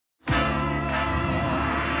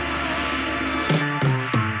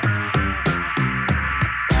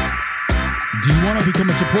Do you want to become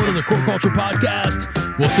a supporter of the Core Culture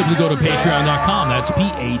Podcast? Well, simply go to patreon.com. That's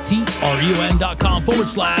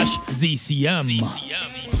patreon.com/ZCM.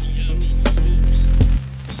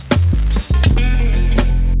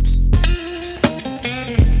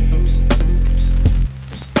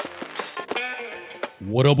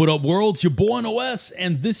 What up, world? It's your boy NOS,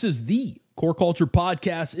 and this is the Core Culture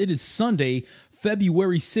Podcast. It is Sunday,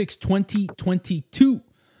 February 6, 2022.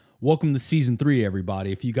 Welcome to Season 3,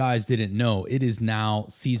 everybody. If you guys didn't know, it is now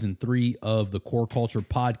Season 3 of the Core Culture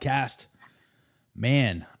Podcast.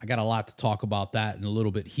 Man, I got a lot to talk about that in a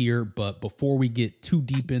little bit here, but before we get too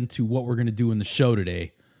deep into what we're going to do in the show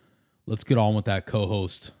today, let's get on with that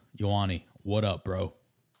co-host. Yoani, what up, bro?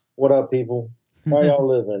 What up, people? How y'all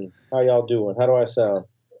living? How y'all doing? How do I sound?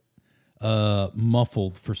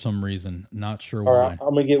 Muffled for some reason. Not sure All why. right,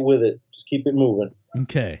 I'm going to get with it. Just keep it moving.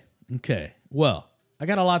 Okay. Well, I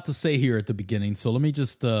got a lot to say here at the beginning, so let me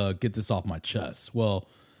just get this off my chest. Well,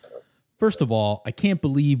 first of all, I can't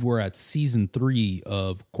believe we're at Season 3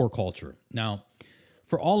 of Core Culture. Now,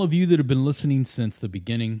 for all of you that have been listening since the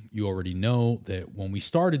beginning, you already know that when we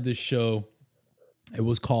started this show, it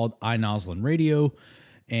was called iNoslin Radio,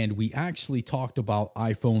 and we actually talked about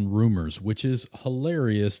iPhone rumors, which is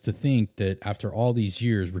hilarious to think that after all these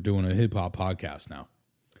years, we're doing a hip-hop podcast now.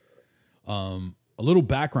 A little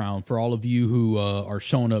background for all of you who are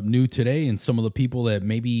showing up new today and some of the people that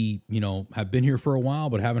maybe, have been here for a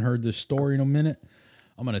while but haven't heard this story in a minute.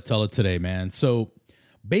 I'm going to tell it today, man. So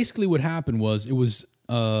basically what happened was it was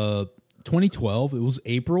 2012. It was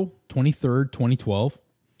April 23rd, 2012.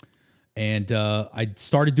 And I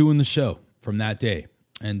started doing the show from that day.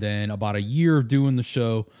 And then about a year of doing the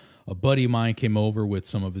show, a buddy of mine came over with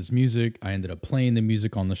some of his music. I ended up playing the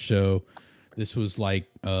music on the show. This was like...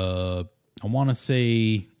 I want to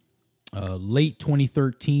say late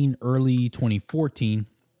 2013, early 2014,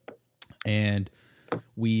 and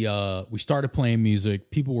we started playing music.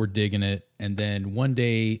 People were digging it, and then one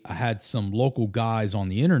day I had some local guys on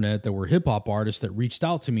the internet that were hip hop artists that reached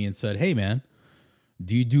out to me and said, "Hey, man,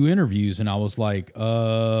 do you do interviews?" And I was like,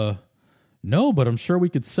 "No, but I'm sure we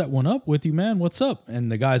could set one up with you, man. What's up?"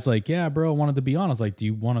 And the guy's like, "Yeah, bro, I wanted to be on." I was like, "Do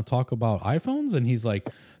you want to talk about iPhones?" And he's like,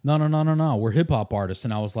 No. We're hip hop artists.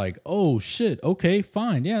 And I was like, oh shit. Okay,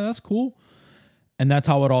 fine. Yeah, that's cool. And that's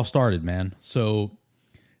how it all started, man. So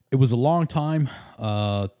it was a long time.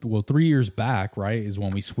 3 years back, right, is when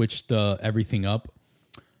we switched everything up.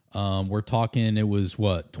 We're talking, it was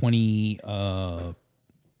what,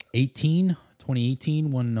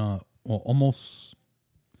 2018 when, almost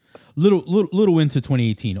little into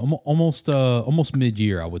 2018, almost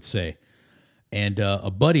mid-year, I would say. And a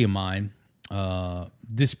buddy of mine,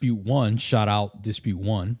 Dispute One, shout out Dispute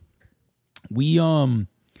One. We were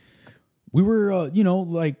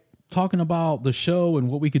like talking about the show and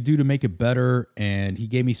what we could do to make it better, and he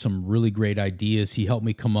gave me some really great ideas. He helped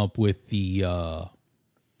me come up with the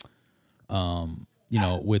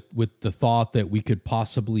with the thought that we could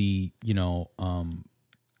possibly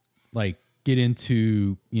like get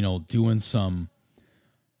into doing some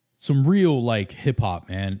real like hip hop,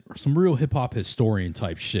 man, some real hip hop historian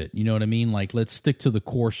type shit. You know what I mean? Like, let's stick to the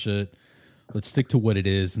core shit. Let's stick to what it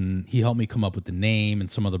is. And he helped me come up with the name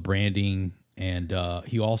and some of the branding. And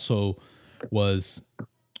he also was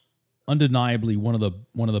undeniably one of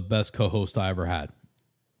the best co-hosts I ever had.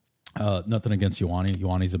 Nothing against Yoani.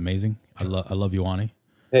 Yoani's amazing. I love Yoani.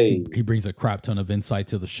 Hey, he brings a crap ton of insight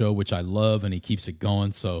to the show, which I love, and he keeps it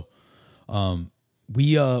going. So,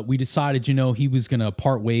 we decided, he was going to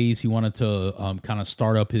part ways. He wanted to kind of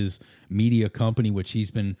start up his media company, which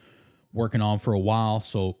he's been working on for a while.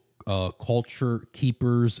 So Culture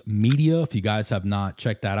Keepers Media, if you guys have not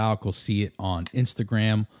checked that out, go see it on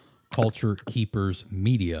Instagram, Culture Keepers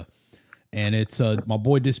Media. And it's my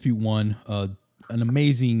boy Dispute One, an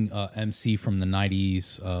amazing MC from the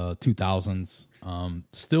 90s, 2000s.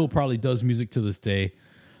 Still probably does music to this day.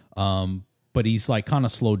 But he's like kind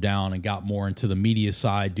of slowed down and got more into the media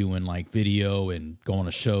side, doing like video and going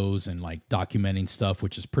to shows and like documenting stuff,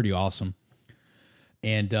 which is pretty awesome.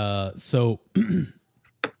 And so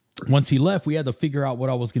once he left, we had to figure out what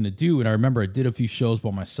I was going to do. And I remember I did a few shows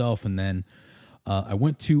by myself. And then I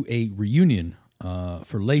went to a reunion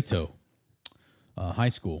for Leto high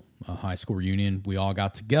school reunion. We all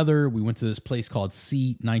got together. We went to this place called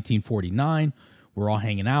C1949. We're all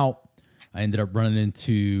hanging out. I ended up running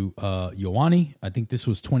into Yoani. I think this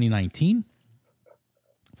was 2019,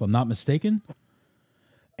 if I'm not mistaken.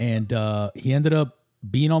 And he ended up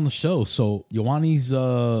being on the show. So Yoani's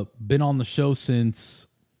been on the show since,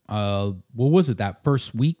 what was it, that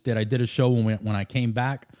first week that I did a show when I came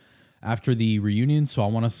back after the reunion. So I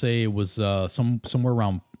want to say it was somewhere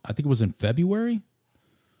around I think it was in February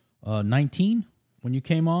 19 when you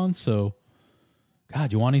came on. So,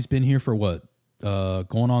 God, Giovanni's been here for what?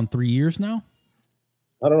 Going on 3 years now?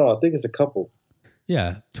 I don't know. I think it's a couple.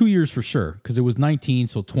 Yeah, 2 years for sure, because it was 19,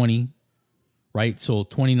 so 20, right? So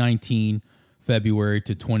 2019 February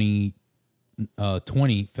to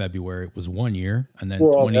 2020 February was 1 year, and then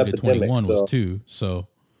 20 to 21 was 2. So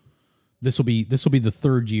this will be the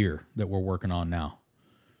third year that we're working on now,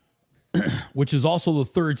 which is also the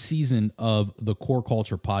third season of the Core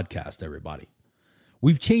Culture podcast, everybody.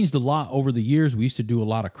 We've changed a lot over the years. We used to do a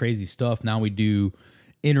lot of crazy stuff. Now we do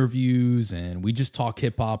interviews and we just talk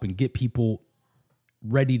hip hop and get people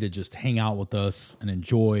ready to just hang out with us and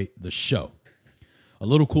enjoy the show. A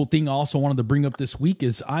little cool thing I also wanted to bring up this week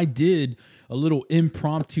is I did a little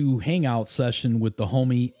impromptu hangout session with the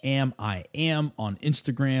homie I Am on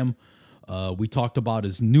Instagram. We talked about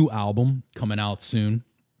his new album coming out soon.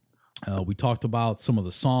 We talked about some of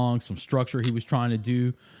the songs, some structure he was trying to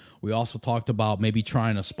do. We also talked about maybe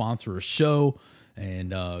trying to sponsor a show and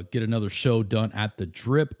get another show done at the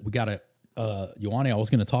Drip. We got to, Ioane, I was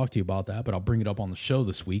going to talk to you about that, but I'll bring it up on the show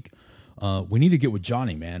this week. We need to get with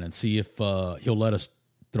Johnny, man, and see if he'll let us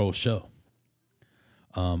throw a show.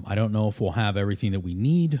 I don't know if we'll have everything that we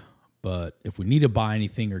need, but if we need to buy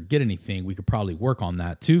anything or get anything, we could probably work on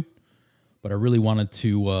that too. But I really wanted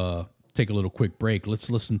to take a little quick break. Let's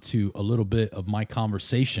listen to a little bit of my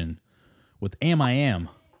conversation with I Am,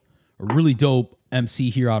 a really dope MC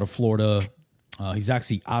here out of Florida. He's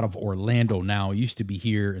actually out of Orlando now. He used to be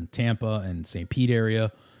here in Tampa and St. Pete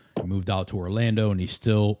area. He moved out to Orlando, and he's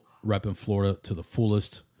still repping Florida to the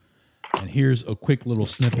fullest. And here's a quick little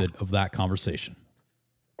snippet of that conversation.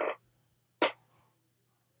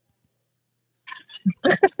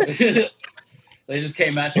 They just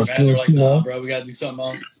came at you, man. They're like, nah, bro, we got to do something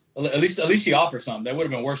else. At least you offer something. That would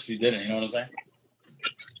have been worse if you didn't. You know what I'm saying?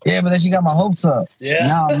 Yeah, but then you got my hopes up. Yeah.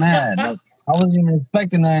 Now I'm mad. Like, I wasn't even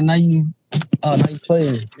expecting that. Now you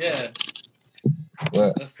played. Yeah.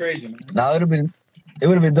 But that's crazy, man. Now it would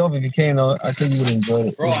have been dope if you came though. I think you would have enjoyed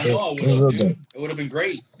it. Bro, I know I would have, dude. It would have been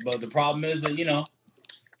great. But the problem is that,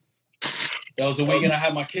 that was the weekend I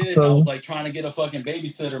had my kid, and I was like trying to get a fucking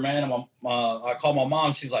babysitter, man. And I called my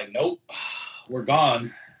mom. She's like, nope, we're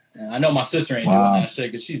gone. And I know my sister ain't doing that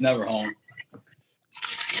shit because she's never home.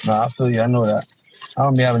 Nah, I feel you. I know that. I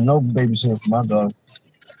don't be having no babysitter for my dog.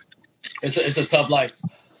 It's a tough life.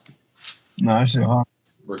 Nah, that shit hard.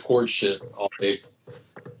 Record shit all day.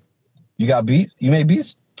 You got beats? You made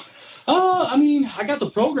beats? I mean, I got the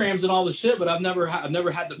programs and all the shit, but I've never had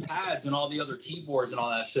the pads and all the other keyboards and all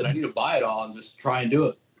that shit. I need to buy it all and just try and do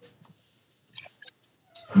it.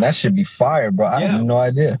 That should be fire, bro. I have no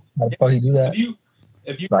idea how the fuck you do that.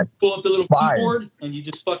 If you like, pull up the little keyboard and you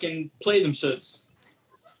just fucking play them shits.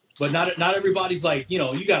 But not everybody's like, you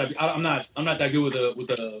gotta. I'm not that good with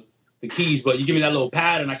the keys, but you give me that little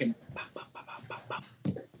pad and I can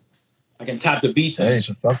tap the beats. Hey,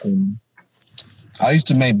 so fucking. I used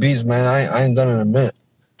to make beats, man. I ain't done it in a minute.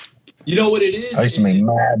 You know what it is? I used to make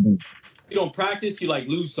mad beats. You don't practice, you like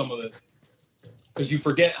lose some of it because you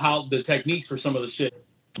forget how the techniques for some of the shit.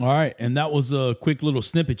 All right, and that was a quick little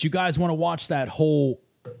snippet. You guys want to watch that whole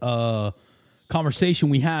conversation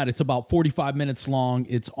we had? It's about 45 minutes long.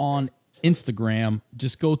 It's on Instagram.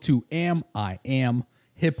 Just go to I Am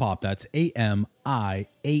Hip Hop. That's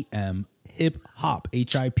AMIAM Hip Hop.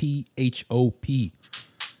 HIPHOP.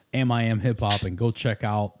 I Am Hip Hop, and go check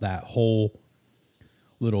out that whole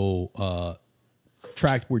little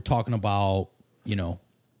track we're talking about.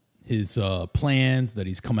 His plans that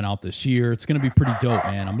he's coming out this year. It's going to be pretty dope,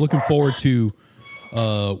 man. I'm looking forward to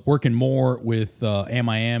working more with I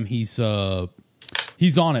Am. He's on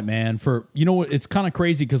it, man. For it's kind of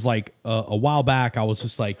crazy because like a while back I was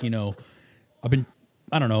just like, I've been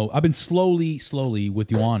slowly with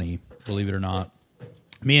Ioane, believe it or not.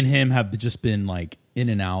 Me and him have just been like in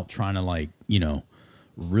and out trying to like,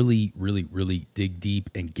 really, really, really dig deep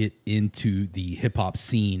and get into the hip hop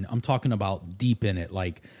scene. I'm talking about deep in it,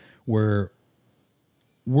 like where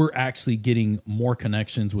we're actually getting more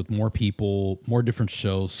connections with more people, more different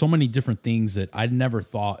shows, so many different things that I'd never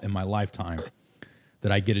thought in my lifetime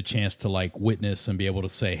that I get a chance to like witness and be able to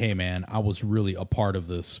say, hey man, I was really a part of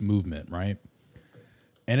this movement. Right.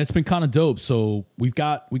 And it's been kind of dope. So we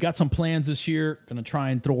got some plans this year. Going to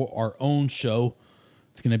try and throw our own show.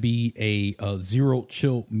 It's going to be a Zero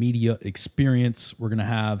Chill Media experience. We're going to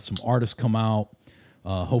have some artists come out.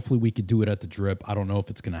 Hopefully we could do it at the Drip. I don't know if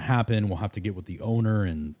it's going to happen. We'll have to get with the owner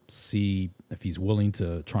and see if he's willing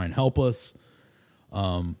to try and help us.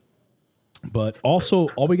 But also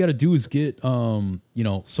all we got to do is get, some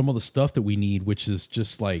of the stuff that we need, which is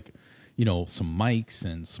just like some mics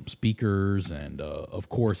and some speakers, and of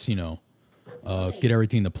course, get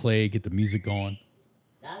everything to play, get the music going.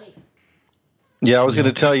 Yeah, I was going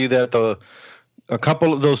to tell you that a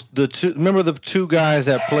couple of remember the two guys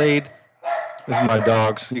that played? This is my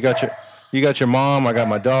dogs. You got your mom. I got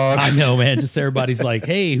my dog. I know, man. Just everybody's like,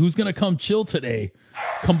 hey, who's going to come chill today?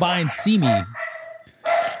 Come by and see me.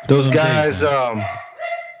 Those guys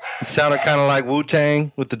sounded kind of like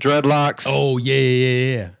Wu-Tang with the dreadlocks. Oh,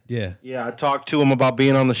 yeah. Yeah, I talked to them about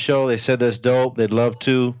being on the show. They said that's dope. They'd love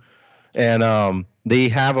to. And they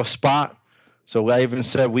have a spot. So I even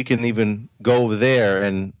said we can even go over there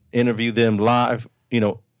and interview them live,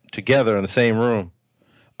 together in the same room.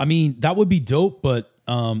 I mean, that would be dope, but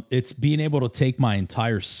it's being able to take my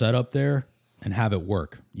entire setup there and have it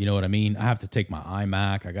work. You know what I mean? I have to take my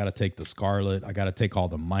iMac. I got to take the Scarlett. I got to take all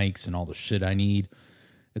the mics and all the shit I need.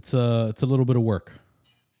 It's a little bit of work.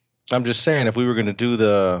 I'm just saying, if we were going to do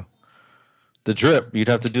the drip, you'd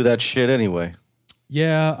have to do that shit anyway.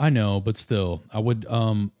 Yeah, I know, but still, I would,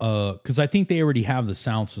 because I think they already have the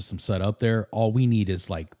sound system set up there. All we need is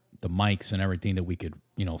like the mics and everything that we could,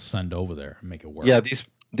 send over there and make it work. Yeah,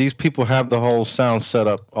 these people have the whole sound set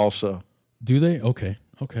up also. Do they? Okay.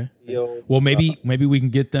 Yo, Well, maybe we can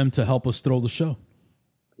get them to help us throw the show.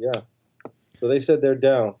 Yeah. So they said they're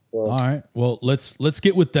down. Well, all right. Well, let's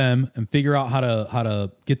get with them and figure out how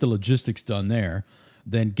to get the logistics done there.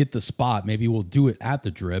 Then get the spot. Maybe we'll do it at the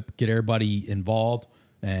drip. Get everybody involved,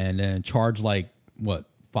 and then charge like what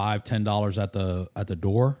 $5-10 at the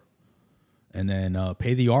door, and then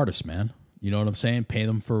pay the artist, man. You know what I'm saying? Pay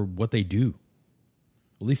them for what they do.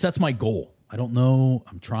 At least that's my goal. I don't know.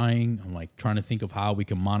 I'm trying to think of how we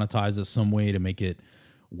can monetize it some way to make it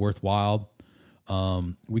worthwhile.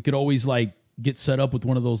 We could always get set up with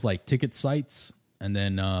one of those ticket sites, and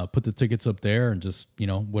then put the tickets up there, and just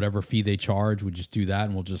whatever fee they charge, we just do that,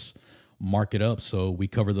 and we'll just mark it up so we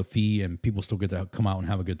cover the fee and people still get to come out and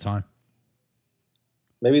have a good time.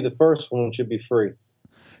 maybe the first one should be free.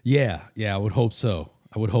 Yeah, I would hope so.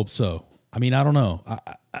 I mean, I don't know.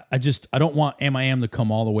 I don't want MIM to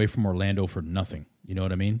come all the way from Orlando for nothing. You know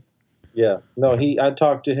what I mean? Yeah. No, I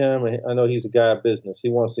talked to him, and I know he's a guy of business. He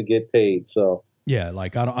wants to get paid, so. Yeah, I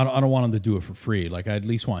don't want him to do it for free. I at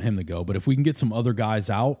least want him to go. But if we can get some other guys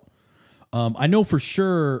out, I know for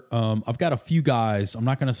sure. I've got a few guys. I'm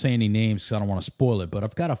not going to say any names because I don't want to spoil it. But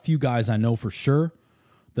I've got a few guys I know for sure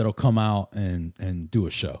that'll come out and do a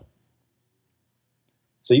show.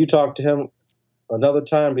 So you talked to him another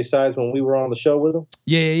time besides when we were on the show with him?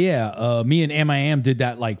 Yeah. Me and MIM did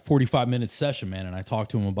that 45-minute session, man, and I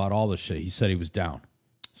talked to him about all this shit. He said he was down.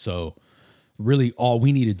 So really all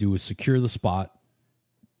we need to do is secure the spot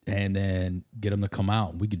and then get him to come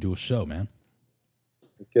out, and we could do a show, man.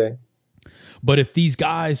 Okay. But if these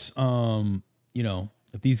guys,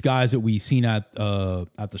 if these guys that we seen at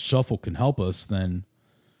the Shuffle can help us, then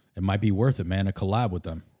it might be worth it, man, to collab with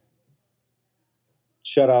them.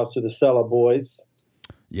 Shout out to the Cellar Boys.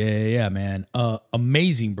 Yeah, man.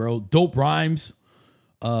 Amazing, bro. Dope rhymes.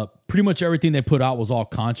 Pretty much everything they put out was all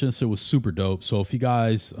conscious. It was super dope. So if you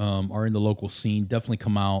guys are in the local scene, definitely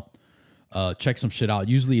come out, check some shit out.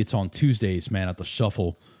 Usually it's on Tuesdays, man, at the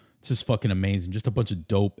Shuffle. It's just fucking amazing. Just a bunch of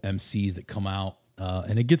dope MCs that come out,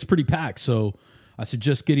 and it gets pretty packed. So I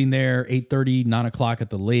suggest getting there 8:30, 9 o'clock at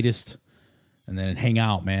the latest, and then hang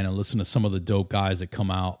out, man, and listen to some of the dope guys that come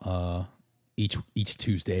out each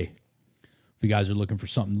Tuesday. If you guys are looking for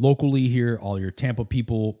something locally here, all your Tampa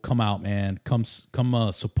people, come out, man. Come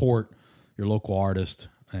support your local artist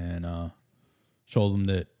and show them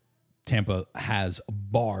that Tampa has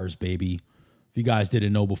bars, baby. If you guys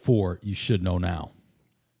didn't know before, you should know now.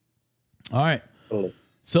 All right.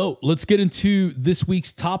 So let's get into this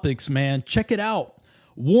week's topics, man. Check it out.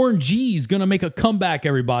 Warren G is going to make a comeback,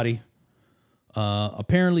 everybody.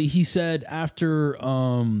 Apparently, he said after...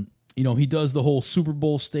 he does the whole Super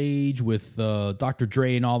Bowl stage with Dr.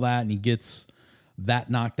 Dre and all that, and he gets that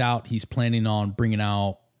knocked out. He's planning on bringing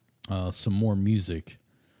out some more music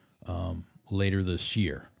later this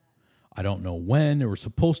year. I don't know when. It was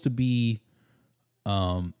supposed to be,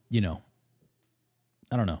 I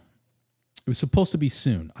don't know. It was supposed to be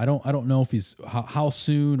soon. I don't know if he's how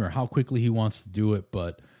soon or how quickly he wants to do it,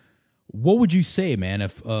 but what would you say, man,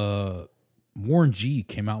 if Warren G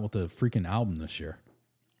came out with a freaking album this year?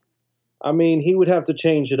 I mean, he would have to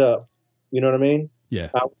change it up. You know what I mean? Yeah.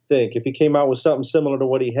 I would think if he came out with something similar to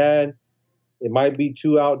what he had, it might be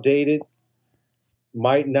too outdated,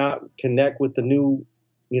 might not connect with the new,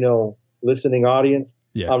 listening audience.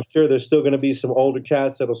 Yeah. I'm sure there's still going to be some older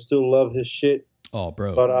cats that'll still love his shit. Oh,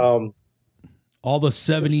 bro. But all the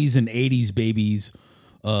 70s and 80s babies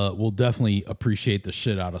will definitely appreciate the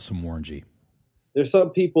shit out of some Warren G. There's some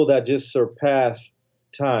people that just surpass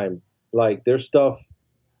time. Like their stuff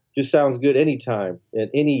just sounds good anytime in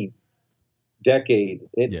any decade.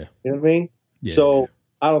 Yeah. You know what I mean? Yeah, so yeah.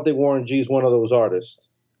 I don't think Warren G is one of those artists.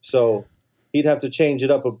 So he'd have to change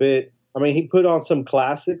it up a bit. I mean, he put on some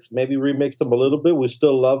classics, maybe remixed them a little bit. We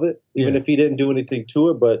still love it, even if he didn't do anything to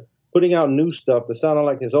it. But putting out new stuff that sounded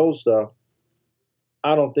like his old stuff,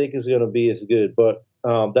 I don't think is going to be as good. But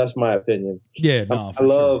that's my opinion. Yeah, no, I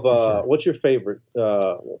love. sure. What's your favorite?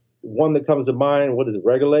 One that comes to mind. What is it?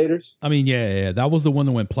 Regulators. I mean, yeah, that was the one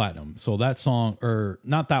that went platinum. So that song, or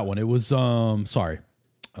not that one. It was sorry.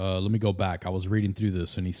 Let me go back. I was reading through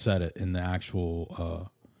this, and he said it in the actual.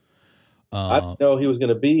 I didn't know he was going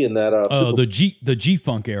to be in that. The G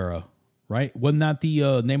Funk era, right? Wasn't that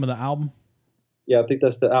the name of the album? Yeah, I think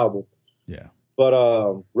that's the album. Yeah.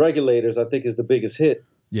 But Regulators, I think, is the biggest hit.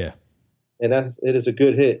 Yeah. And it is a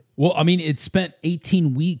good hit. Well, I mean, it spent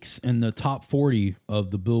 18 weeks in the top 40 of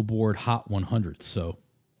the Billboard Hot 100. So,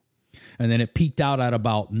 and then it peaked out at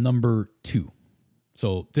about number 2.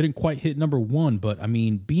 So didn't quite hit number 1, but I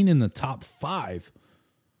mean, being in the top 5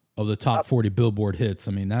 of the top 40 Billboard hits,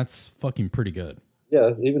 I mean, that's fucking pretty good.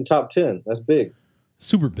 Yeah, even top 10. That's big.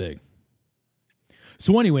 Super big.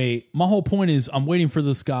 So anyway, my whole point is I'm waiting for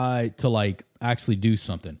this guy to like actually do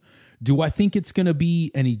something. Do I think it's going to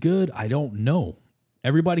be any good? I don't know.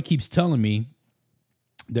 Everybody keeps telling me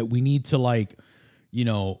that we need to like, you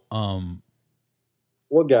know,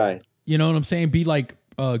 what guy? You know what I'm saying? Be like,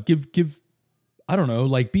 give, I don't know,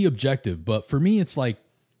 like be objective. But for me, it's like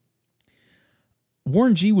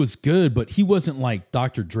Warren G was good, but he wasn't like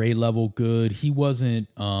Dr. Dre level good. He wasn't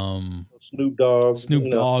Snoop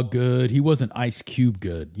Dogg good. He wasn't Ice Cube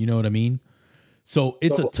good. You know what I mean? So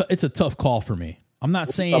it's a tough call for me. I'm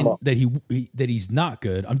not saying that he's not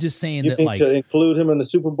good. I'm just saying that like to include him in the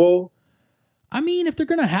Super Bowl. I mean, if they're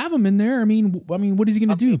gonna have him in there, I mean, what is he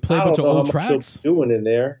gonna do? Play a bunch of old tracks? Doing in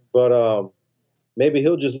there, but maybe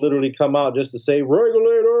he'll just literally come out just to say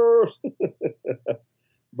Regulators.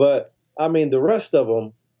 But I mean, the rest of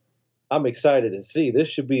them, I'm excited to see. This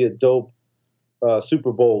should be a dope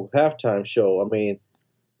Super Bowl halftime show. I mean,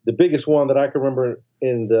 the biggest one that I can remember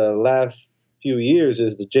in the last few years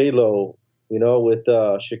is the J-Lo, you know, with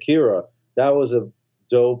Shakira. That was a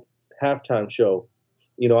dope halftime show.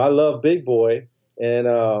 You know, I love Big Boy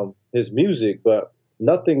and his music, but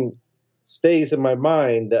nothing stays in my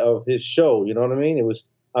mind of his show. You know what I mean? It was,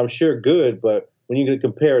 I'm sure, good, but when you can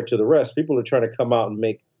compare it to the rest, people are trying to come out and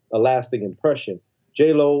make a lasting impression.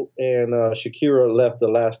 J-Lo and Shakira left a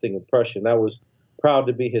lasting impression. That was proud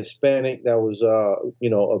to be Hispanic. That was, you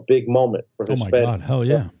know, a big moment for Hispanic. Oh my God, hell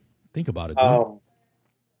yeah! Think about it, dude.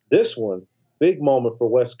 This one, big moment for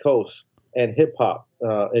West Coast and hip hop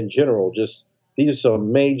in general. Just these are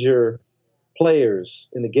some major players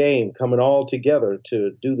in the game coming all together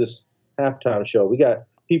to do this halftime show. We got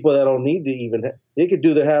people that don't need to even. They could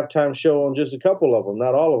do the halftime show on just a couple of them,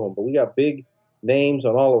 not all of them, but we got big names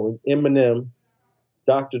on all of them. Eminem,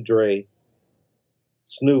 Dr. Dre,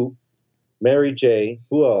 Snoop, Mary J.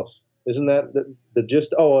 Who else? Isn't that the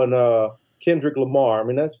just? Oh, and Kendrick Lamar. I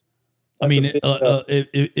mean, that's I mean,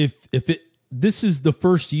 if this is the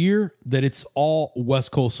first year that it's all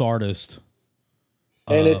West Coast artists,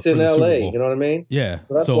 and it's in LA, you know what I mean? Yeah.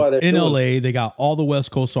 So that's why they're in LA. They got all the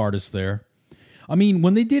West Coast artists there. I mean,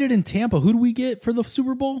 when they did it in Tampa, who do we get for the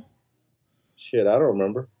Super Bowl? Shit, I don't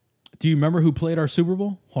remember. Do you remember who played our Super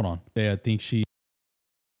Bowl? Hold on. Yeah, I think she.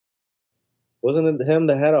 Wasn't it him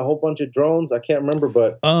that had a whole bunch of drones? I can't remember,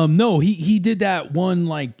 but no, he did that one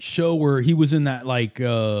like show where he was in that like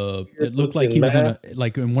it looked like he was in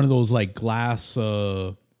like in one of those like glass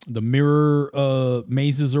the mirror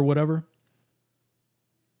mazes or whatever.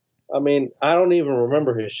 I mean, I don't even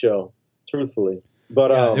remember his show, truthfully.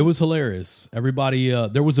 But yeah, it was hilarious. Everybody,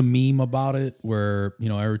 there was a meme about it where, you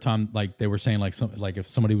know, every time like they were saying like like if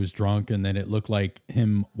somebody was drunk and then it looked like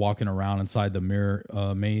him walking around inside the mirror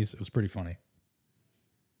maze. It was pretty funny.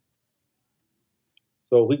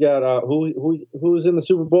 So we got who was in the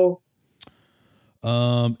Super Bowl?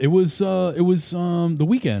 It was the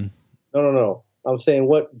Weeknd. No. I'm saying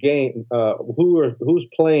what game? Who's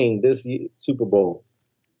playing this Super Bowl?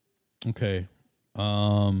 Okay. I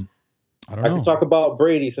don't know. I can talk about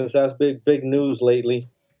Brady since that's big news lately.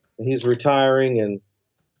 And he's retiring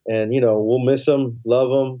and you know, we'll miss him,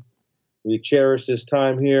 love him. We cherish his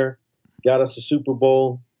time here. Got us a Super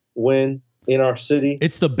Bowl win in our city.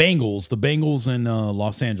 It's the Bengals in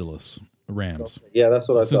Los Angeles, the Rams. Okay. Yeah, that's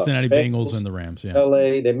what I thought. Cincinnati Bengals and the Rams, yeah.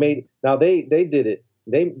 LA, they did it.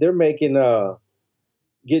 They're making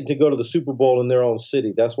getting to go to the Super Bowl in their own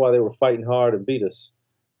city. That's why they were fighting hard and beat us.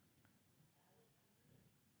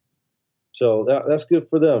 So that's good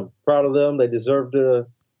for them. Proud of them. They deserve to.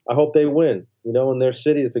 I hope they win. In their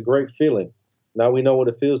city, it's a great feeling. Now we know what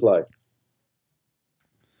it feels like.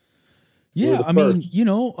 Yeah, I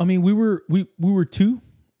mean, we were two.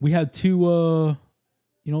 We had two.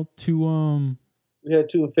 Two. We had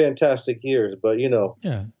 2 fantastic years, but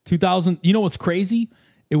Yeah, 2000. You know what's crazy?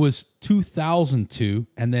 It was 2002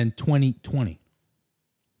 and then 2020.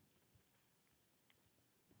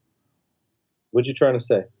 What you trying to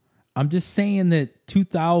say? I'm just saying that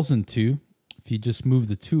 2002. If you just move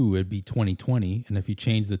the 2, it'd be 2020, and if you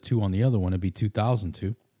change the 2 on the other one, it'd be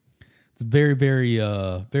 2002. It's very, very,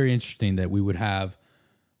 very interesting that we would have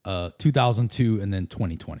 2002 and then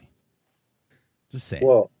 2020. Just saying.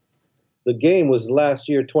 Well, the game was last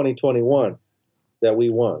year, 2021, that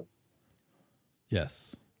we won.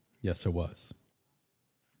 Yes, it was.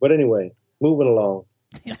 But anyway, moving along.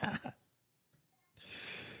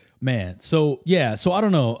 Man, so I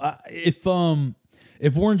don't know if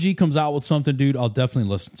Warren G comes out with something, dude, I'll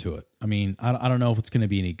definitely listen to it. I mean, I don't know if it's going to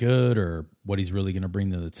be any good or what he's really going to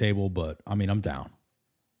bring to the table, but I mean, I'm down.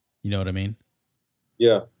 You know what I mean?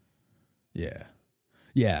 Yeah.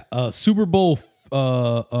 Super Bowl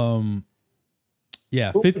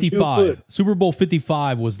 55. Super Bowl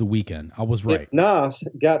 55 was the weekend. I was right. If Nas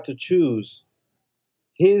got to choose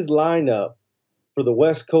his lineup for the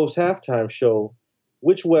West Coast halftime show,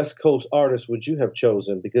 which West Coast artist would you have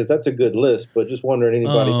chosen? Because that's a good list, but just wondering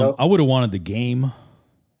anybody else. I would have wanted The Game.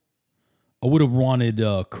 I would have wanted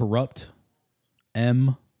Corrupt,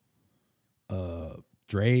 M,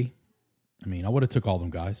 Dre. I mean, I would have took all them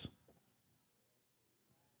guys.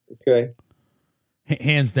 Okay.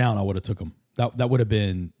 Hands down, I would have took them. That would have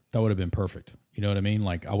been perfect. You know what I mean?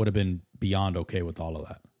 Like, I would have been beyond okay with all of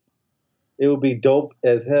that. It would be dope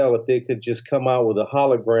as hell if they could just come out with a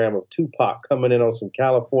hologram of Tupac coming in on some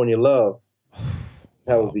California Love.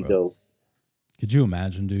 That would be dope. Could you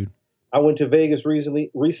imagine, dude? I went to Vegas recently.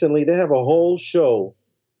 They have a whole show,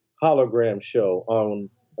 hologram show on,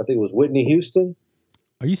 I think it was Whitney Houston.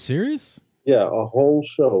 Are you serious? Yeah, a whole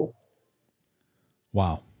show.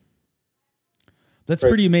 Wow. That's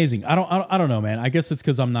pretty amazing. I don't know, man. I guess it's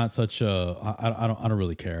because I'm not such a. I don't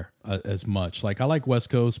really care as much. Like, I like West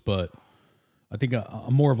Coast, but I think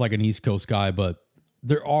I'm more of like an East Coast guy. But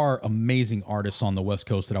there are amazing artists on the West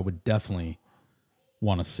Coast that I would definitely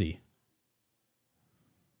want to see.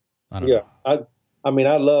 I don't know. I mean,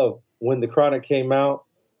 I love when the Chronic came out.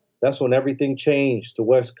 That's when everything changed to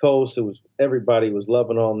West Coast. Everybody was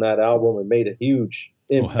loving on that album. It made a huge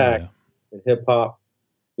impact in hip hop.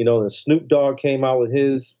 The Snoop Dogg came out with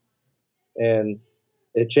his, and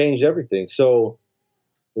it changed everything. So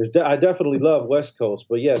I definitely love West Coast,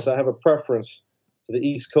 but yes, I have a preference to the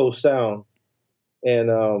East Coast sound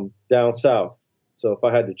and down south. So if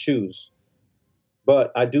I had to choose,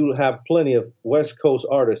 but I do have plenty of West Coast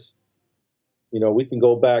artists. We can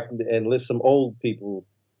go back and list some old people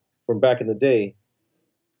from back in the day.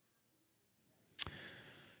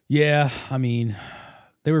 Yeah, I mean,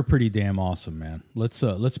 they were pretty damn awesome, man. Let's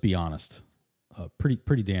be honest.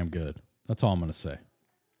 Pretty damn good. That's all I'm gonna say.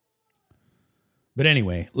 But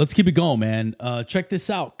anyway, let's keep it going, man. Check this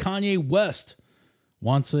out. Kanye West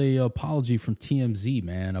wants a apology from TMZ,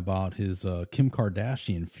 man, about his Kim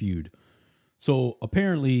Kardashian feud. So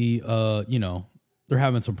apparently, they're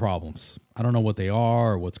having some problems. I don't know what they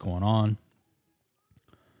are or what's going on.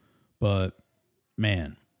 But,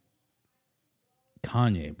 man,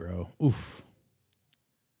 Kanye, bro. Oof.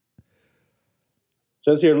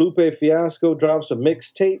 Says here, Lupe Fiasco drops a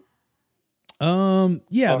mixtape.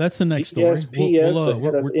 Yeah, that's the next story. PS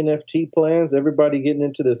we're NFT plans. Everybody getting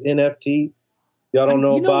into this NFT. Y'all don't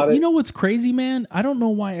know about it. You know what's crazy, man? I don't know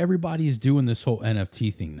why everybody is doing this whole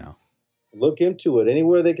NFT thing now. Look into it.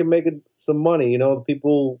 Anywhere they can make some money,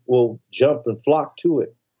 people will jump and flock to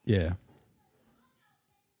it. Yeah.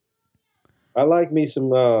 I like me some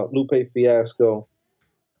Lupe Fiasco.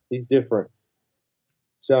 He's different.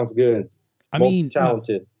 Sounds good. I mean,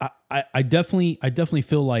 talented. I definitely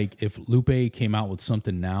feel like if Lupe came out with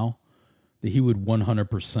something now, that he would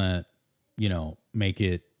 100%, make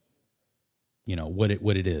it,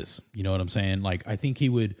 what it is. You know what I'm saying? Like, I think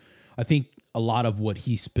a lot of what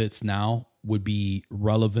he spits now would be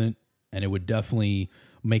relevant, and it would definitely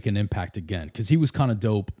make an impact again. Because he was kind of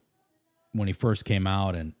dope when he first came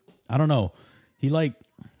out, and I don't know,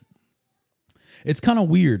 it's kind of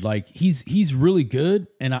weird. Like, he's really good,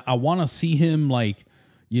 and I want to see him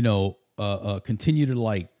continue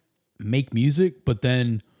to make music, but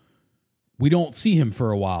then we don't see him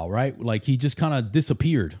for a while, right? Like, he just kind of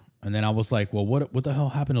disappeared, and then I was like, well, what the hell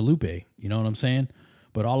happened to Lupe? You know what I'm saying?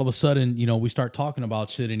 But all of a sudden, we start talking about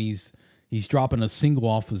shit, and he's He's dropping a single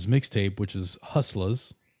off his mixtape, which is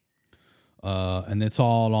Hustlers. And it's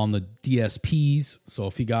all on the DSPs. So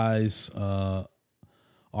if you guys are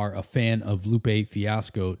a fan of Lupe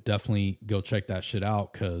Fiasco, definitely go check that shit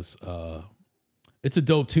out because it's a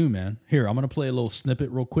dope tune, man. Here, I'm going to play a little snippet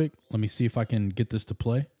real quick. Let me see if I can get this to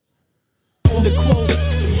play. The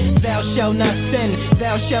quotes, thou shalt not sin,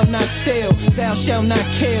 thou shalt not steal, thou shalt not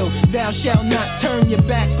kill, thou shalt not turn your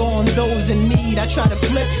back on those in need. I try to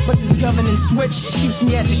flip, but this governing switch keeps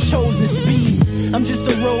me at the chosen speed. I'm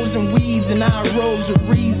just a rose and weeds, and I arose with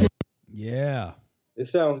reason. Yeah. It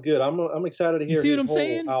sounds good. I'm excited to hear. You see his what I'm whole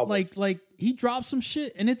saying? album. Like he dropped some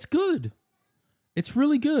shit and it's good. It's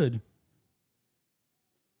really good.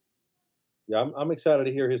 Yeah, I'm excited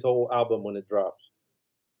to hear his whole album when it drops.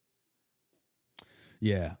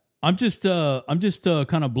 Yeah. I'm just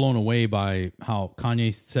kind of blown away by how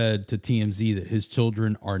Kanye said to TMZ that his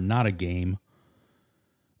children are not a game,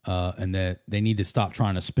 and that they need to stop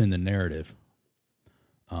trying to spin the narrative.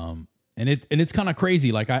 And it's kind of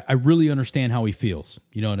crazy. Like I really understand how he feels.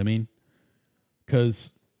 You know what I mean?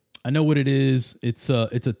 Because I know what it is. It's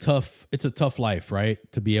a tough life, right?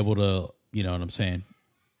 To be able to, you know what I'm saying,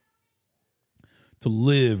 to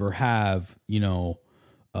live or have,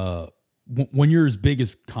 when you're as big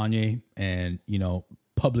as Kanye and,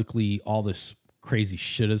 publicly all this crazy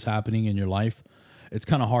shit is happening in your life, it's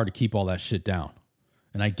kind of hard to keep all that shit down.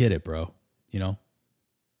 And I get it, bro.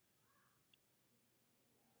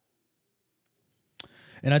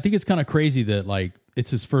 And I think it's kind of crazy that, like,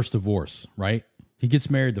 it's his first divorce, right? He gets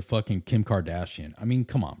married to fucking Kim Kardashian. I mean,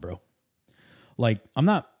 come on, bro. Like, I'm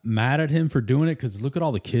not mad at him for doing it because look at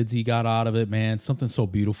all the kids he got out of it, man. Something so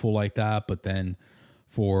beautiful like that. But then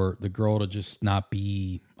for the girl to just not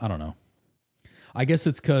be, I don't know. I guess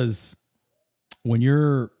it's because when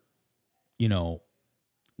you're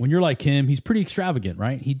like him, he's pretty extravagant,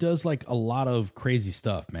 right? He does like a lot of crazy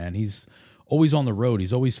stuff, man. He's always on the road.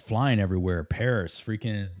 He's always flying everywhere. Paris,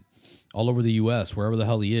 freaking all over the US, wherever the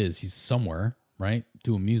hell he is. He's somewhere, right?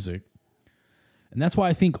 Doing music. And that's why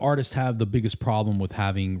I think artists have the biggest problem with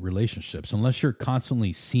having relationships. Unless you're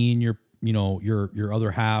constantly seeing your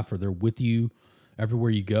other half or they're with you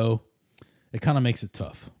everywhere you go, it kind of makes it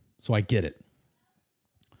tough. So I get it.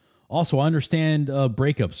 Also, I understand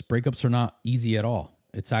breakups. Breakups are not easy at all.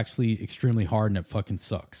 It's actually extremely hard and it fucking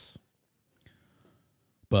sucks.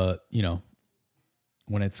 But,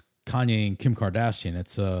 when it's Kanye and Kim Kardashian,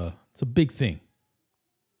 it's a big thing.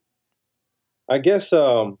 I guess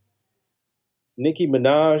Nicki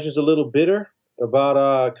Minaj is a little bitter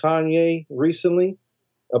about Kanye recently,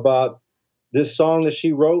 about this song that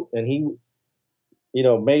she wrote, and he,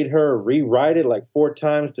 made her rewrite it like 4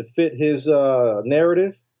 times to fit his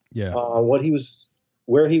narrative. Yeah.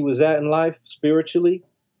 Where he was at in life spiritually.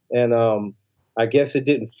 And I guess it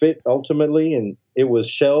didn't fit ultimately, and it was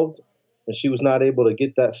shelved, and she was not able to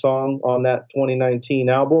get that song on that 2019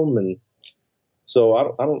 album. And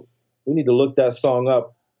so we need to look that song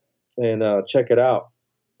up and check it out.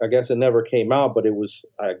 I guess it never came out, but it was,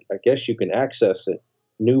 I guess you can access it.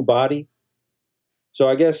 New Body. So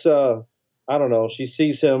I guess, I don't know, she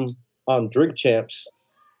sees him on Drink Champs,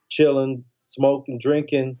 chilling, smoking,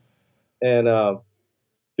 drinking, and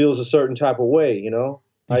feels a certain type of way, How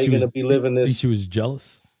are you going to be living this? Think she was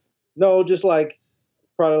jealous? No, just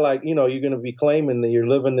probably like, you're going to be claiming that you're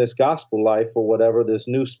living this gospel life or whatever, this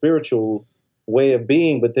new spiritual way of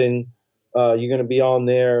being, but then you're going to be on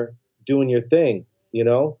there doing your thing,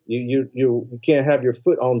 You can't have your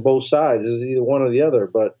foot on both sides. It's either one or the other.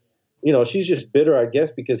 But, she's just bitter, I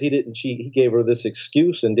guess, because he gave her this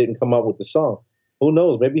excuse and didn't come up with the song. Who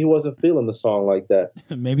knows? Maybe he wasn't feeling the song like that.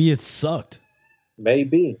 Maybe it sucked.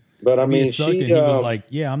 Maybe. But I mean, he was like,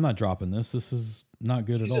 yeah, I'm not dropping this. This is not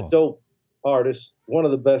good at all. She's a dope artist, one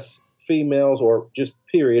of the best females or just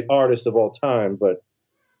period artists of all time. But,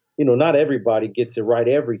 not everybody gets it right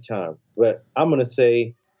every time. But I'm going to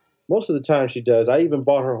say most of the time she does. I even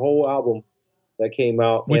bought her whole album that came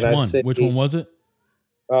out. Which one? Which one was it?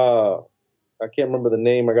 I can't remember the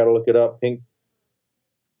name. I got to look it up. I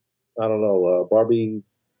don't know,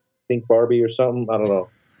 Pink Barbie or something. I don't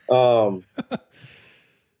know.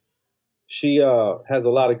 She has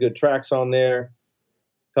a lot of good tracks on there.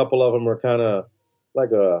 A couple of them are kind of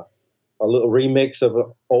like a little remix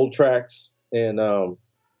of old tracks. And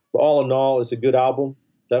but all in all, it's a good album.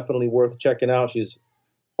 Definitely worth checking out. She's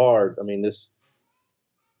hard. I mean, this,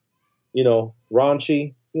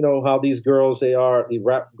 raunchy. How these girls, they are, the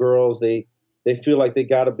rap girls, they feel like they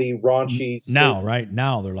got to be raunchy. Now, right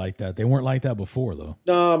now, they're like that. They weren't like that before, though.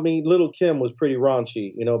 No, I mean, Little Kim was pretty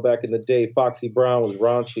raunchy. Back in the day, Foxy Brown was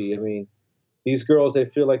raunchy. I mean, these girls, they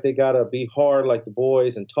feel like they gotta be hard like the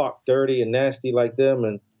boys and talk dirty and nasty like them.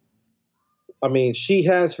 And I mean,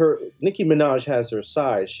 Nicki Minaj has her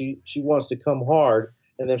side. She wants to come hard,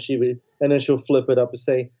 and then she'll flip it up and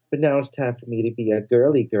say, "But now it's time for me to be a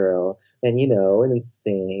girly girl, and and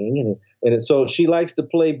sing." And so she likes to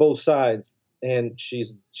play both sides, and she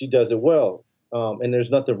does it well. And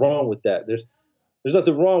there's nothing wrong with that. There's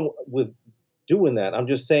nothing wrong with doing that. I'm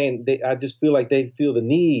just saying I just feel like they feel the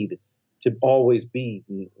need to always be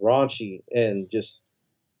raunchy and just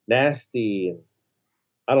nasty, and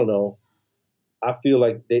I don't know. I feel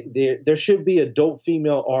like there should be a dope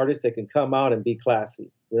female artist that can come out and be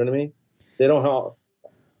classy. You know what I mean? They don't have.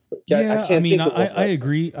 Yeah, I mean, I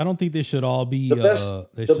agree. I don't think they should all be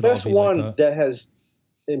the best one like that has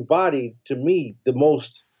embodied to me the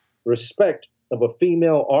most respect of a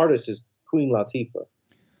female artist is Queen Latifah.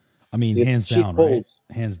 I mean, hands down, right?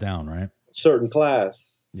 Hands down, right? Certain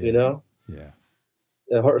class, Yeah.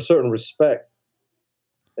 her certain respect,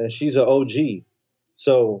 and she's an OG.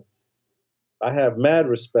 So I have mad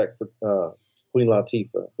respect for Queen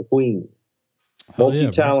Latifah, the Queen,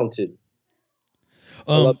 multi-talented.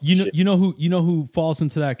 You know who falls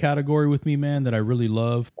into that category with me, man, that I really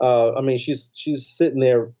love. I mean, she's sitting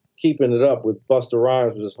there keeping it up with Busta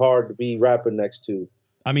Rhymes, which is hard to be rapping next to.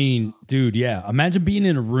 I mean, dude, yeah. Imagine being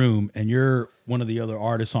in a room and you're one of the other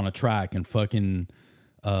artists on a track, and fucking,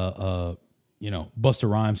 Busta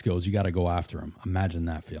Rhymes goes, you got to go after him. Imagine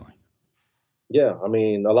that feeling. Yeah, I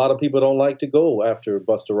mean, a lot of people don't like to go after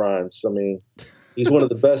Busta Rhymes. I mean, he's one of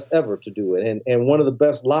the best ever to do it, and one of the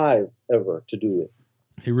best live ever to do it.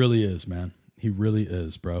 He really is, man. He really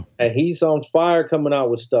is, bro. And he's on fire coming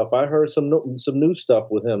out with stuff. I heard some new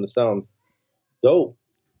stuff with him that sounds dope.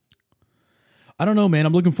 I don't know, man.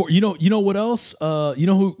 I'm looking for you know what else?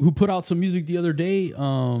 Who put out some music the other day?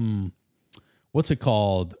 What's it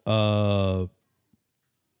called? Oh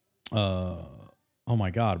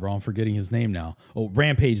my God, bro, I'm forgetting his name now. Oh,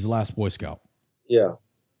 Rampage, the Last Boy Scout. Yeah.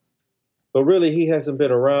 But really, he hasn't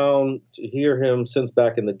been around to hear him since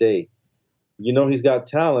back in the day. He's got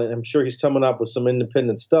talent. I'm sure he's coming up with some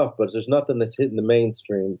independent stuff, but there's nothing that's hitting the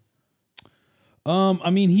mainstream. I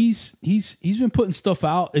mean, he's been putting stuff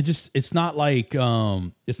out. It's not like,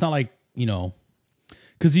 because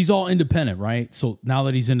he's all independent, right? So now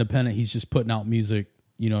that he's independent, he's just putting out music.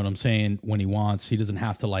 You know what I'm saying? When he wants, he doesn't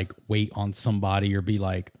have to like wait on somebody or be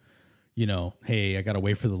like, hey, I got to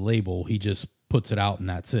wait for the label. He just puts it out and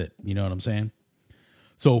that's it. You know what I'm saying?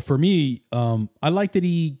 So for me, I like that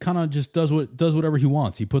he kind of just does whatever he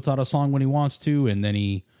wants. He puts out a song when he wants to, and then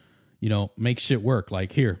he, makes shit work.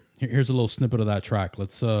 Like here's a little snippet of that track.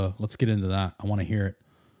 Let's get into that. I want to hear it.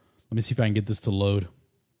 Let me see if I can get this to load.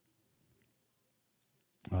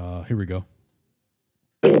 Here we go.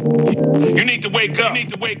 You need to wake up.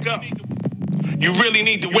 You really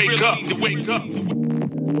need to wake up.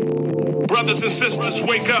 Brothers and sisters,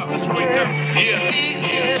 wake up.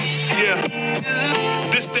 Yeah.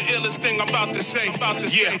 This the illest thing I'm about to say.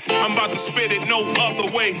 Yeah, I'm about to spit it no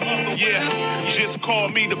other way. Yeah, just call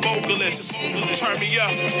me the vocalist. Turn me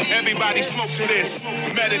up. Everybody smoke to this.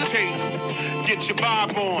 Meditate. Get your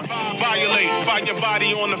vibe on. Violate. Find your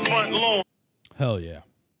body on the front lawn. Hell yeah.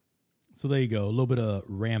 So there you go. A little bit of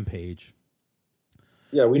Rampage.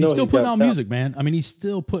 Yeah, we know he's still putting out music, man. I mean, he's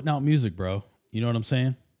still putting out music, bro. You know what I'm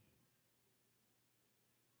saying?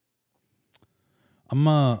 I'm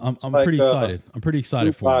pretty excited. I'm pretty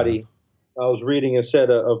excited for it. I was reading and said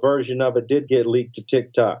a version of it did get leaked to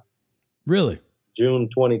TikTok. Really? June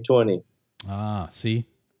 2020. Ah, see?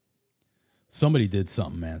 Somebody did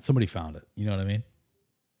something, man. Somebody found it. You know what I mean?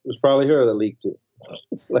 It was probably her that leaked it.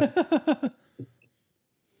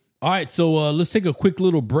 All right, so let's take a quick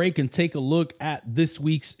little break and take a look at this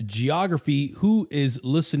week's geography. Who is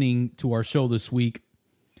listening to our show this week?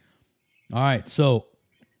 All right, so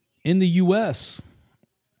in the U.S.,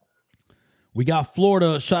 we got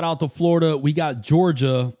Florida. Shout out to Florida. We got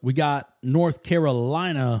Georgia. We got North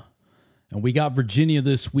Carolina. And we got Virginia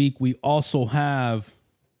this week. We also have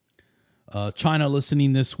China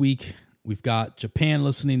listening this week. We've got Japan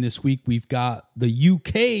listening this week. We've got the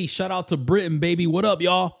UK. Shout out to Britain, baby. What up,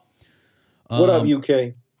 y'all? What up, UK?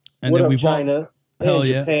 And what then up, we've China? Hell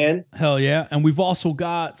yeah. Japan. Hell yeah. And we've also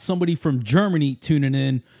got somebody from Germany tuning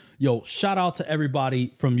in. Yo, shout out to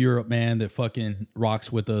everybody from Europe, man, that fucking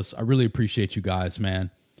rocks with us. I really appreciate you guys,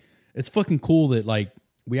 man. It's fucking cool that, like,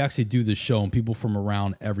 we actually do this show and people from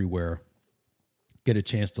around everywhere get a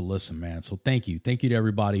chance to listen, man. So thank you. Thank you to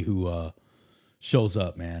everybody who shows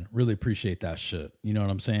up, man. Really appreciate that shit. You know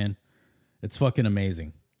what I'm saying? It's fucking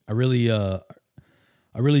amazing. I really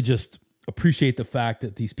just appreciate the fact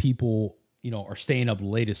that these people are staying up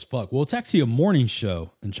late as fuck. Well, it's actually a morning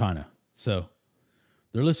show in China. So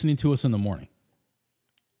they're listening to us in the morning.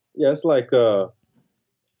 Yeah, it's like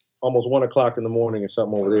almost 1 o'clock in the morning or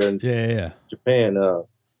something over there in Japan.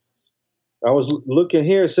 I was looking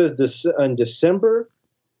here. It says in December,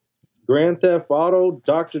 Grand Theft Auto,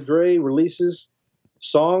 Dr. Dre releases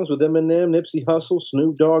songs with Eminem, Nipsey Hussle,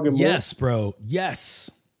 Snoop Dogg, and more. Yes, bro. Yes.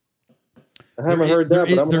 I haven't heard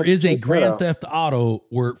that, but there is a Grand Theft Auto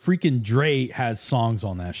where freaking Dre has songs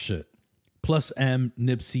on that shit. Plus M,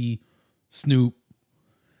 Nipsey, Snoop.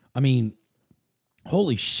 I mean,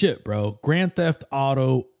 holy shit, bro. Grand Theft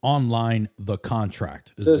Auto Online, The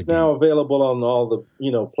Contract. So it's now available on all the,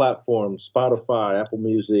 platforms, Spotify, Apple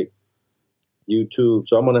Music, YouTube.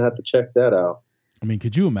 So I'm going to have to check that out. I mean,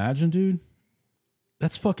 could you imagine, dude?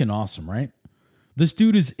 That's fucking awesome, right? This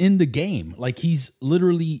dude is in the game. Like, he's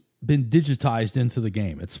literally been digitized into the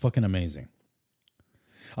game. It's fucking amazing.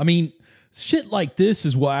 I mean, shit like this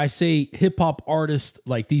is why I say hip hop artists,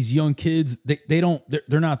 like these young kids,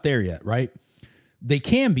 they're not there yet, right? They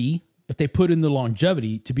can be if they put in the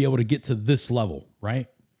longevity to be able to get to this level, right?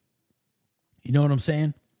 You know what I'm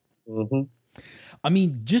saying? Mm-hmm. I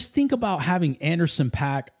mean, just think about having Anderson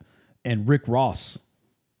 .Paak and Rick Ross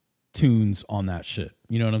tunes on that shit.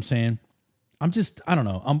 You know what I'm saying? I don't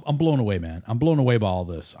know. I'm blown away, man. I'm blown away by all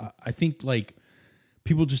this. I think like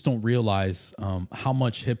people just don't realize how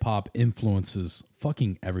much hip hop influences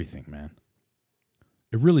fucking everything, man.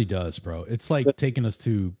 It really does, bro. It's like taking us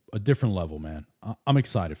to a different level, man. I'm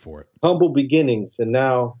excited for it. Humble beginnings, and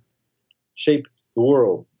now shapes the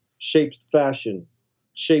world, shapes fashion,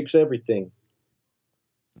 shapes everything.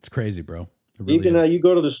 It's crazy, bro. It really Even is. now, you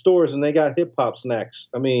go to the stores and they got hip hop snacks.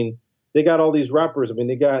 I mean, they got all these rappers. I mean,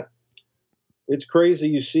 it's crazy.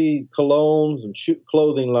 You see colognes and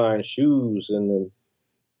clothing lines, shoes, and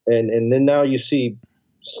then now you see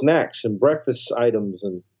snacks and breakfast items,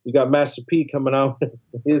 and you got Master P coming out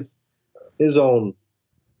with his own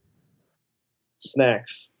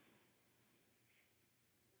snacks.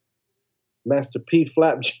 Master P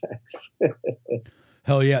flapjacks.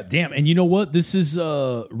 Hell yeah. Damn. And you know what? This is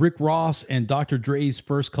Rick Ross and Dr. Dre's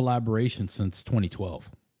first collaboration since 2012.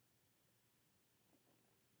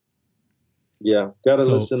 Yeah, gotta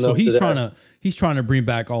listen. So he's trying to bring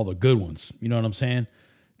back all the good ones. You know what I'm saying?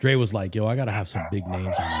 Dre was like, "Yo, I gotta have some big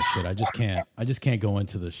names on this shit. I just can't go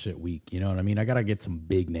into this shit weak. You know what I mean? I gotta get some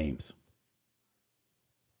big names."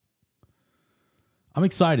 I'm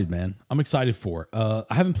excited, man. I'm excited for it. I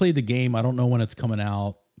haven't played the game. I don't know when it's coming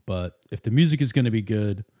out, but if the music is going to be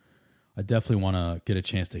good, I definitely want to get a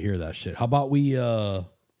chance to hear that shit. How about we?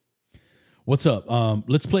 What's up?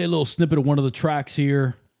 Let's play a little snippet of one of the tracks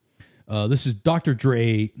here. This is Dr.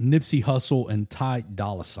 Dre, Nipsey Hussle, and Ty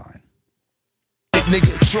Dolla $ign.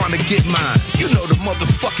 Nigga trying to get mine. You know the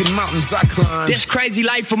motherfucking mountains I climb. This crazy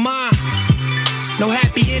life of mine. No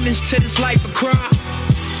happy endings to this life of crime.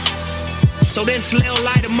 So this little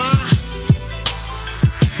light of mine,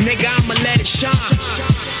 nigga, I'ma let it shine.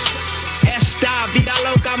 Esta vida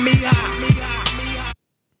loca mía.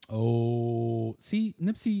 Oh, see,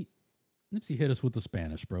 Nipsey hit us with the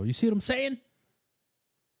Spanish, bro. You see what I'm saying?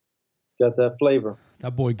 It's got that flavor.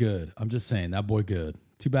 That boy good. I'm just saying, that boy good.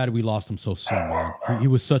 Too bad we lost him so soon, man. He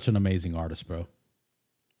was such an amazing artist, bro.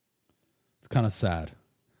 It's kind of sad.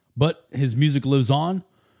 But his music lives on,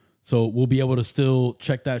 so we'll be able to still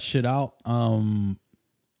check that shit out. I'm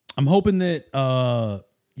hoping that,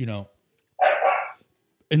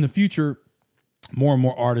 in the future, more and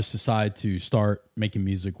more artists decide to start making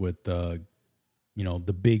music with, the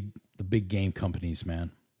big game companies,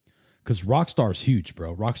 man. Because Rockstar's huge,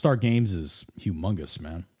 bro. Rockstar Games is humongous,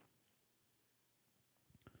 man.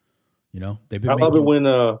 You know, they've been. I love it when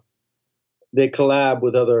they collab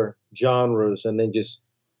with other genres and then just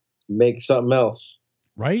make something else.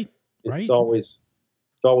 Right. It's always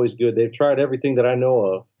good. They've tried everything that I know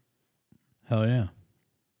of. Hell yeah.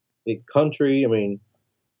 The country. I mean,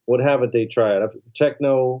 what haven't they tried?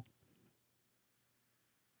 Techno.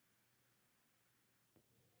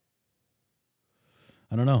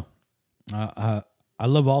 I don't know. I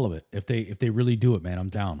love all of it. If they really do it, man, I'm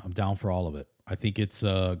down. I'm down for all of it. I think it's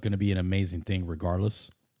going to be an amazing thing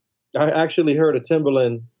regardless. I actually heard a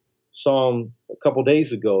Timbaland song a couple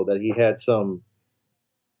days ago that he had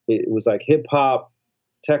it was like hip hop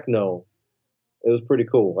techno. It was pretty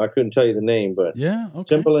cool. I couldn't tell you the name, but yeah,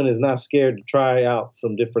 okay. Timbaland is not scared to try out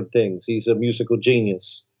some different things. He's a musical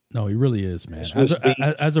genius. No, he really is, man.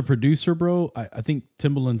 As a producer, bro, I think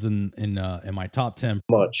Timbaland's in my top 10.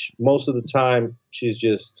 Most of the time, she's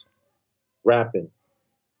just rapping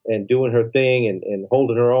and doing her thing and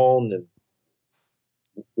holding her own and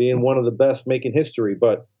being one of the best making history.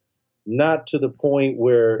 But not to the point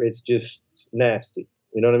where it's just nasty.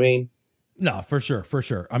 You know what I mean? No, for sure, for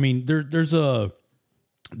sure. I mean, there's a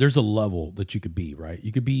level that you could be, right?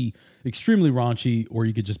 You could be extremely raunchy, or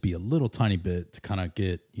you could just be a little tiny bit to kind of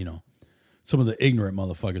get, some of the ignorant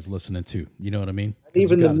motherfuckers listening to. You know what I mean?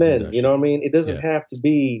 Even the men, you know what I mean? It doesn't have to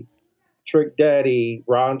be Trick Daddy,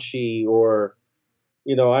 raunchy, or,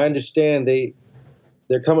 I understand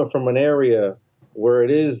they're coming from an area where it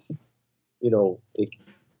is, the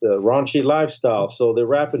raunchy lifestyle, so they're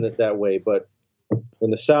rapping it that way. But in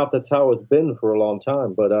the South, that's how it's been for a long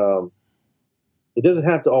time. But it doesn't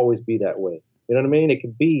have to always be that way. You know what I mean?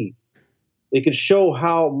 It could show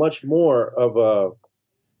how much more of a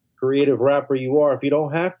creative rapper you are if you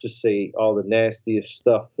don't have to say all the nastiest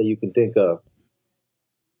stuff that you can think of.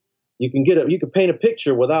 You can paint a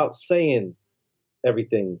picture without saying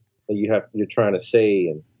everything that you're trying to say.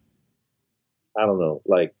 And I don't know,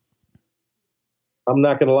 like, I'm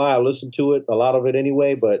not gonna lie, I listened to it, a lot of it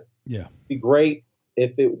anyway, but yeah, it'd be great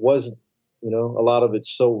if it wasn't, a lot of it's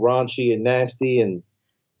so raunchy and nasty, and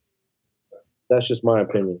that's just my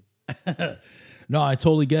opinion. No, I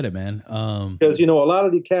totally get it, man. Because a lot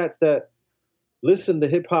of the cats that listen to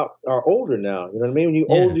hip hop are older now. You know what I mean? When you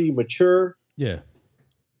older, you mature. Yeah.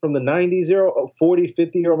 From the 90s era, 40,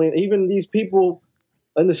 50, I mean, even these people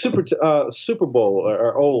in the Super Bowl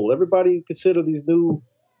are old. Everybody consider these new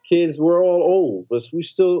kids, we're all old, but we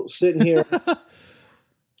still sitting here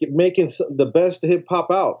making the best hip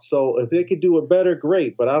hop out. So if they could do it better,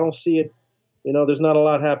 great. But I don't see it. There's not a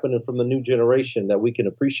lot happening from the new generation that we can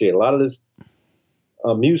appreciate. A lot of this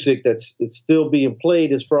music it's still being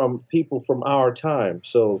played is from people from our time.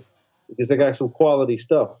 So because they got some quality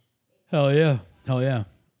stuff. Hell yeah. Hell yeah.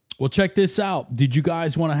 Well, check this out. Did you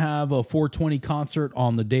guys want to have a 420 concert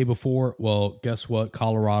on the day before? Well, guess what?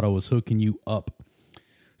 Colorado is hooking you up.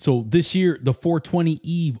 So this year, the 420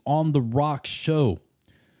 Eve on the Rock show.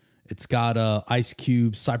 It's got Ice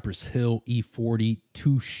Cube, Cypress Hill, E40,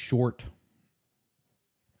 Too Short.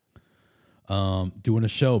 Doing a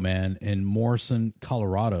show, man, in Morrison,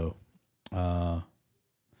 Colorado,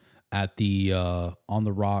 at the On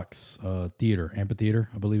the Rocks amphitheater,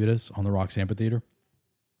 I believe it is, On the Rocks amphitheater.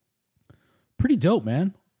 Pretty dope,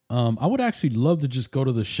 man. I would actually love to just go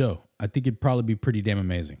to the show. I think it'd probably be pretty damn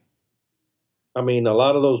amazing. I mean, a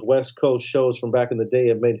lot of those West Coast shows from back in the day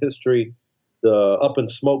have made history. The Up in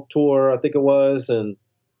Smoke tour, I think it was, and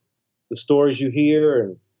the stories you hear,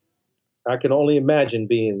 and I can only imagine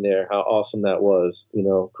being there, how awesome that was.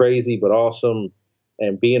 Crazy, but awesome,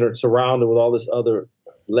 and being surrounded with all this other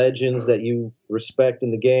legends that you respect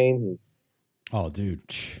in the game. Oh, dude.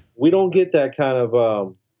 We don't get that kind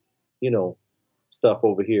of, stuff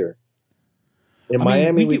over here. In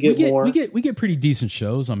Miami, we get more. We get pretty decent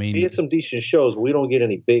shows. I mean, we get some decent shows, but we don't get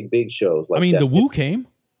any big shows. Like the Wu came.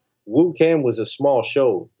 Wu Cam was a small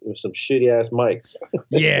show with some shitty ass mics.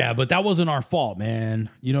 Yeah, but that wasn't our fault, man.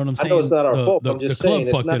 You know what I'm saying? I know it's not our fault. I'm just saying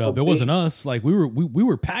the club fucked it up. It wasn't us. Like we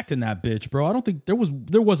were packed in that bitch, bro. I don't think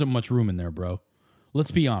there wasn't much room in there, bro.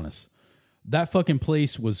 Let's be honest. That fucking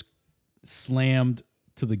place was slammed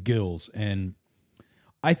to the gills, and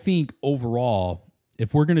I think overall,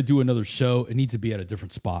 if we're gonna do another show, it needs to be at a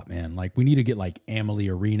different spot, man. Like we need to get like Amalie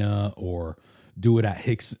Arena or do it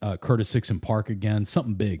at Curtis Hickson Park again.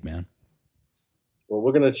 Something big, man. Well,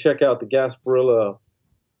 we're going to check out the Gasparilla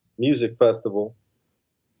Music Festival.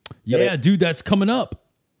 Yeah, dude, that's coming up.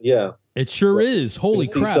 Yeah. It sure is. Holy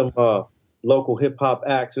crap. See some local hip-hop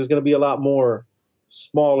acts. There's going to be a lot more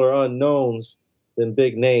smaller unknowns than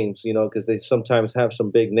big names, because they sometimes have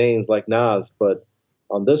some big names like Nas. But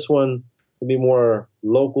on this one, it'll be more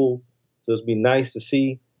local. So it'll be nice to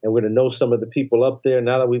see. And we're going to know some of the people up there.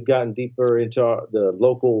 Now that we've gotten deeper into the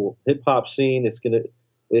local hip hop scene,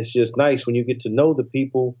 it's just nice when you get to know the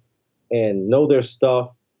people and know their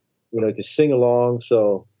stuff. You can sing along.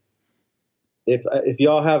 So if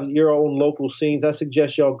y'all have your own local scenes, I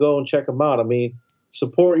suggest y'all go and check them out. I mean,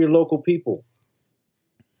 support your local people.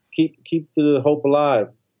 Keep the hope alive.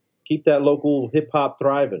 Keep that local hip hop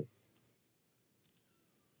thriving.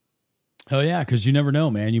 Hell yeah, because you never know,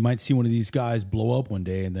 man. You might see one of these guys blow up one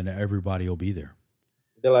day, and then everybody will be there.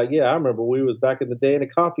 They're like, yeah, I remember we was back in the day in a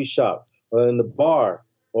coffee shop or in the bar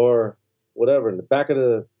or whatever, in the back of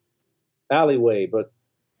the alleyway. But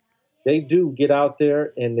they do get out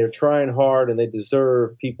there, and they're trying hard, and they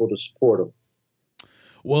deserve people to support them.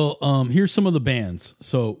 Well, here's some of the bands.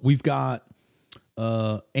 So we've got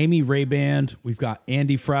Amy Ray Band. We've got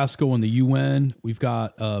Andy Frasco and the UN. We've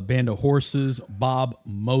got Band of Horses, Bob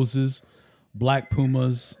Moses, Black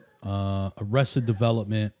Pumas, Arrested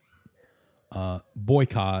Development,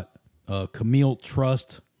 Boycott, Camille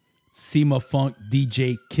Trust, Sema Funk,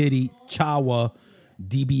 DJ Kitty, Chawa,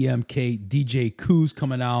 DBMK, DJ Koo's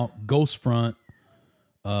coming out, Ghost Front,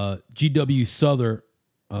 GW Souther,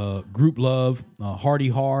 Group Love, Hardy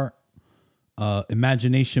Heart,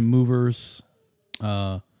 Imagination Movers,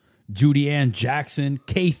 Judy Ann Jackson.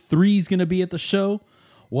 K3 is going to be at the show.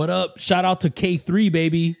 What up? Shout out to K3,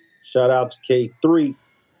 baby. Shout out to K3.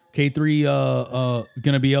 K3 is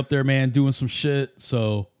going to be up there, man, doing some shit.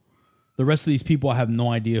 So the rest of these people, I have no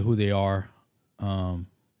idea who they are. Never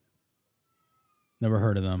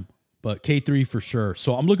heard of them. But K3 for sure.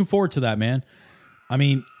 So I'm looking forward to that, man. I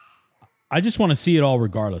mean, I just want to see it all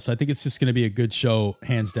regardless. I think it's just going to be a good show,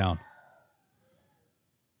 hands down.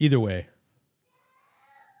 Either way.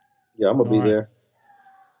 Yeah, I'm going to be there.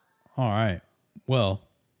 All right. Well,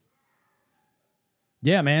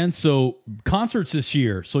 yeah, man. So concerts this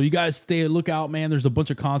year. So you guys stay look out, man. There's a bunch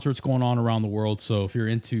of concerts going on around the world. So if you're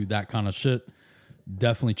into that kind of shit,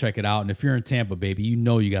 definitely check it out. And if you're in Tampa, baby, you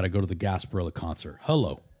know you got to go to the Gasparilla concert.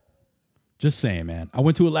 Hello. Just saying, man. I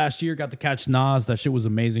went to it last year, got to catch Nas. That shit was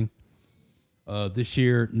amazing. This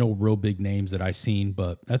year, no real big names that I seen,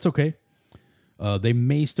 but that's okay. They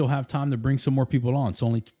may still have time to bring some more people on. It's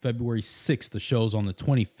only February 6th. The show's on the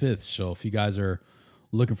 25th. So if you guys are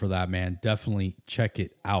looking for that, man, definitely check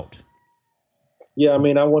it out. Yeah, I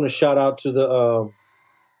mean, I want to shout out to the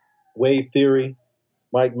Wave Theory,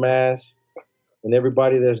 Mike Mass, and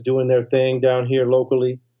everybody that's doing their thing down here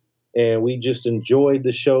locally. And we just enjoyed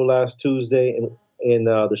the show last Tuesday in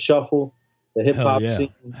the Shuffle. The hip-hop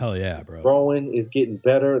scene. Hell yeah, bro. Growing is getting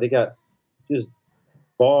better. They got just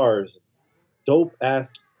bars,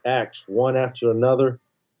 dope-ass acts, one after another.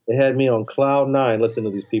 They had me on cloud nine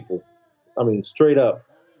listening to these people. I mean, straight up,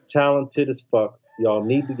 talented as fuck. Y'all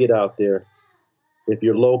need to get out there. If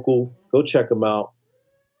you're local, go check them out.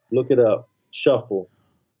 Look it up. Shuffle.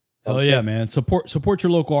 Hell yeah, man. Support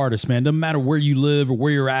your local artists, man. Doesn't matter where you live or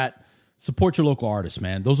where you're at. Support your local artists,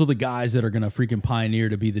 man. Those are the guys that are going to freaking pioneer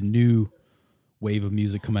to be the new wave of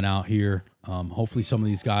music coming out here. Hopefully some of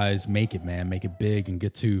these guys make it, man. Make it big and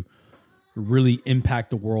get to really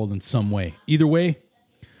impact the world in some way. Either way,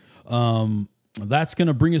 that's going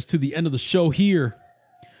to bring us to the end of the show here.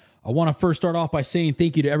 I want to first start off by saying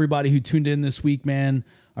thank you to everybody who tuned in this week, man.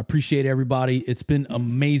 I appreciate everybody. It's been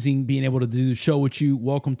amazing being able to do the show with you.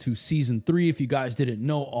 Welcome to season 3, if you guys didn't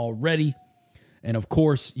know already. And of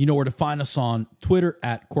course, you know where to find us on Twitter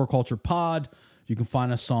at Core Culture Pod. You can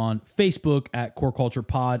find us on Facebook at Core Culture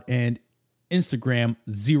Pod and Instagram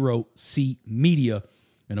 0C Media.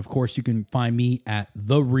 And of course, you can find me at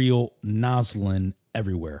The Real Noslin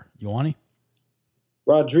everywhere. Ioani?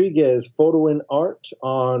 Rodriguez Photo and Art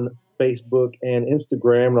on Facebook and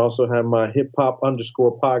Instagram, and also have my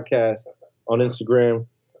hip-hop_podcast on Instagram.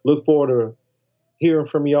 Look forward to hearing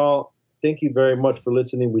from y'all. Thank you very much for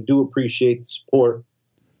listening. We do appreciate the support.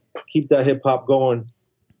 Keep that hip-hop going.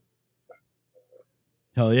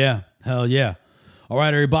 Hell yeah. Hell yeah. All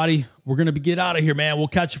right, everybody. We're going to get out of here, man. We'll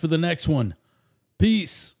catch you for the next one.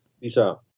 Peace. Peace out.